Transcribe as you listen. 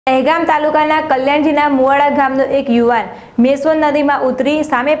દહેગામ તાલુકાના કલ્યાણજીના મુવાડા ગામનો એક યુવાન મેશ્વન નદીમાં ઉતરી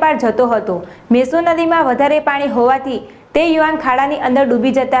સામે પાર જતો હતો। મેશ્વન નદીમાં વધારે પાણી હોવાથી તે યુવાન ખાડાની અંદર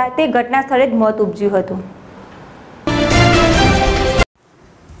ડૂબી જતા તે ઘટના સ્થળે જ મોત ઉપજ્યું હતું।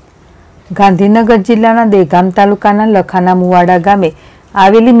 ગાંધીનગર જિલ્લાના દહેગામ તાલુકાના લખાના મુવાડા ગામે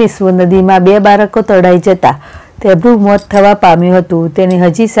આવેલી મેશ્વન નદીમાં 2 બાળકો તણાઈ જતા તેનું મોત થવા પામ્યું હતું। તેની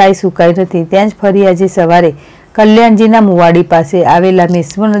હજી સાય સુકાઈ નથી। ત્યાં જ ફરી આજે સવારે કલ્યાણજીના મુવાડી પાસે આવેલા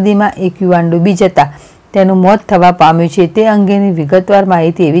મેશ્વન નદીમાં એક યુવાન ડૂબી જતા તેનું મોત થવા પામ્યું છે। તે અંગેની વિગતવાર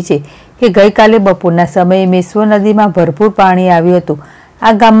માહિતી એવી છે કે ગઈકાલે બપોરના સમયે મેશ્વન નદીમાં ભરપૂર પાણી આવ્યું હતું।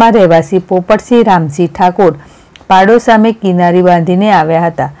 આ ગામમાં રહેવાસી પોપટસિંહ રામસિંહ ઠાકોર પાડો સામે કિનારી બાંધીને આવ્યા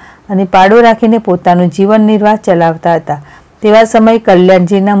હતા અને પાડો રાખીને પોતાનું જીવન નિર્વાહ ચલાવતા હતા। તેવા સમયે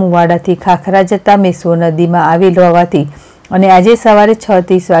કલ્યાણજીના મુવાડાથી ખાખરા જતા મેશ્વન નદીમાં આવેલ હોવાથી અને આજે સવારે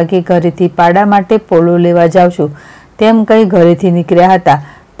 6:30 વાગે ઘરેથી પાડા માટે પોલો લેવા જાઉં છું તેમ કહી ઘરેથી નીકળ્યા હતા।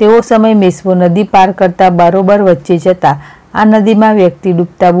 તેવો સમય મેશ્વન નદી પાર કરતા બરોબર વચ્ચે જતા આ નદીમાં વ્યક્તિ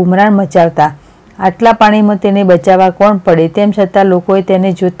ડૂબતા બુમરાણ મચાવતા આટલા પાણીમાં તેને બચાવવા કોણ પડે તેમ છતાં લોકોએ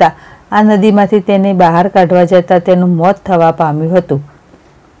તેને જોતા આ નદીમાંથી તેને બહાર કાઢવા જતા તેનું મોત થવા પામ્યું હતું।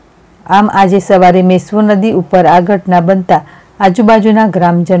 આમ આજે સવારે મેશ્વન નદી ઉપર આ ઘટના બનતા આજુબાજુના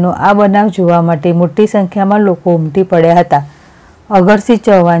ગ્રામજનો આ બનાવ જોવા માટે મોટી સંખ્યામાં લોકો ઉમટી પડ્યા હતા। અગરસિંહ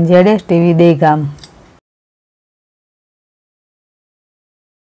ચૌહાણ, ZSTV, દહેગામ।